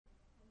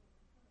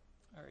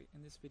Alright,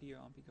 in this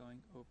video I'll be going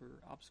over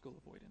obstacle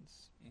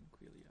avoidance in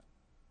Quelea.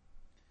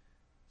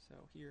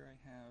 So here I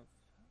have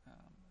a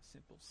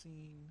simple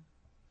scene,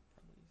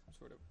 probably some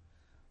sort of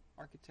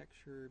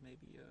architecture,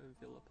 maybe a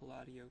Villa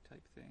Palladio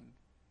type thing.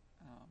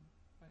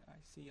 But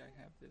I see I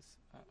have this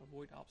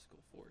avoid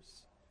obstacle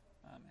force,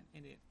 and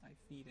in it I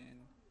feed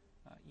in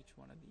each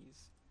one of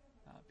these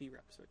B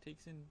reps. So it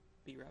takes in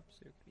B reps,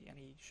 so it could be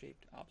any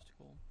shaped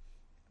obstacle.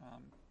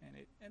 And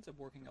it ends up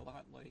working a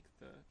lot like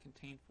the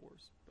contained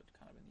force, but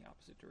kind of in the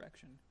opposite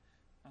direction,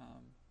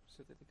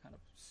 so that they kind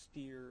of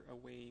steer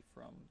away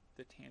from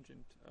the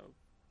tangent of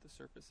the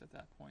surface at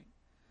that point.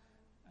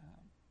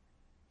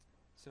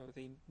 So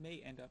they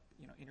may end up,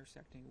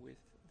 intersecting with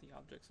the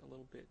objects a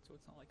little bit, so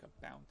it's not like a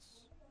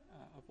bounce,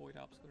 avoid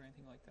obstacle or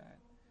anything like that.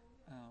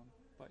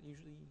 But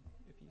usually,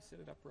 if you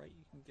set it up right,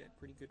 you can get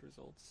pretty good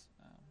results,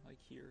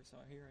 like here. So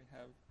here I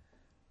have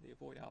the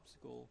avoid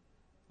obstacle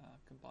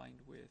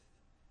combined with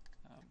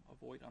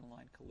avoid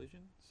unaligned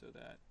collision, so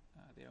that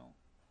they don't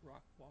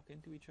walk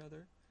into each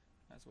other,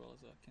 as well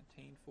as a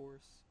contained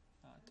force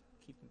to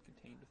keep them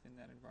contained within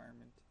that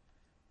environment.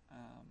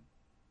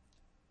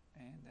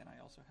 And then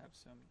I also have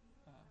some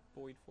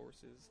void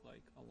forces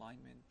like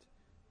alignment,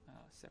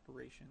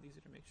 separation. These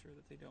are to make sure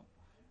that they don't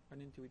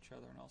run into each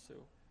other, and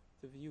also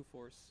the view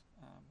force,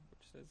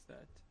 which says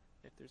that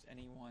if there's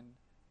anyone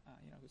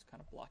who's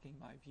kind of blocking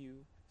my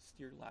view,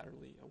 steer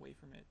laterally away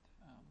from it,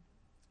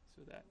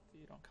 so that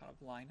you don't kind of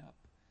line up,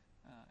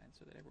 and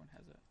so that everyone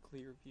has a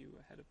clear view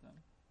ahead of them.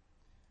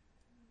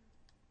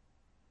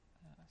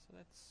 So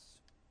that's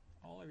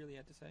all I really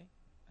had to say.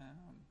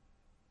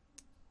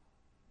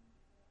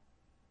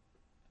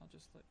 I'll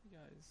just let you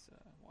guys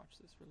watch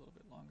this for a little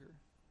bit longer.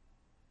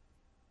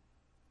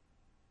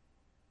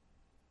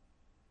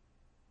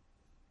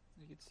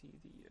 You can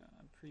see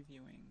I'm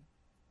previewing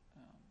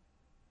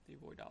the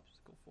avoid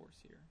obstacle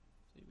force here,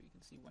 so you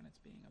can see when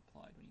it's being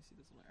applied when you see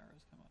those little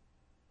arrows come up.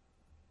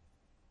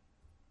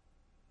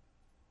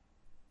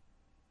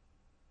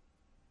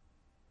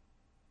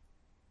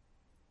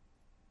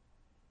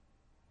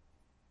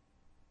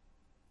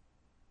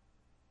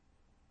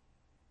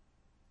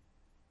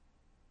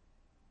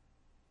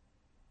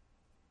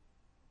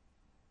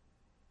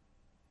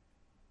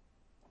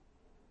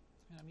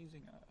 And I'm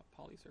using a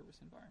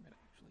polysurface environment,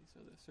 actually,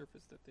 so the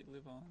surface that they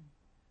live on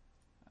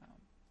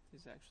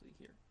is actually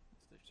here.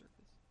 It's their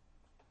surface.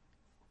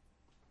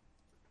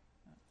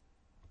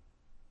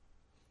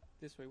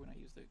 This way, when I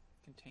use the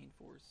contained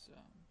force,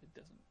 it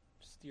doesn't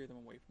steer them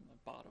away from the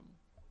bottom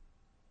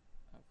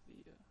of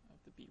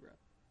the B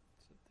rep,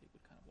 so that they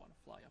would kind of want to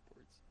fly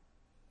upwards.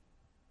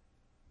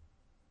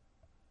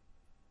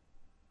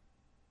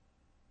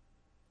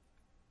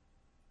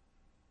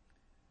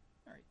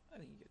 Alright,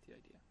 I think you get the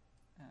idea.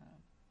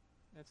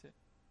 That's it.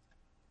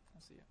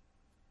 I'll see you.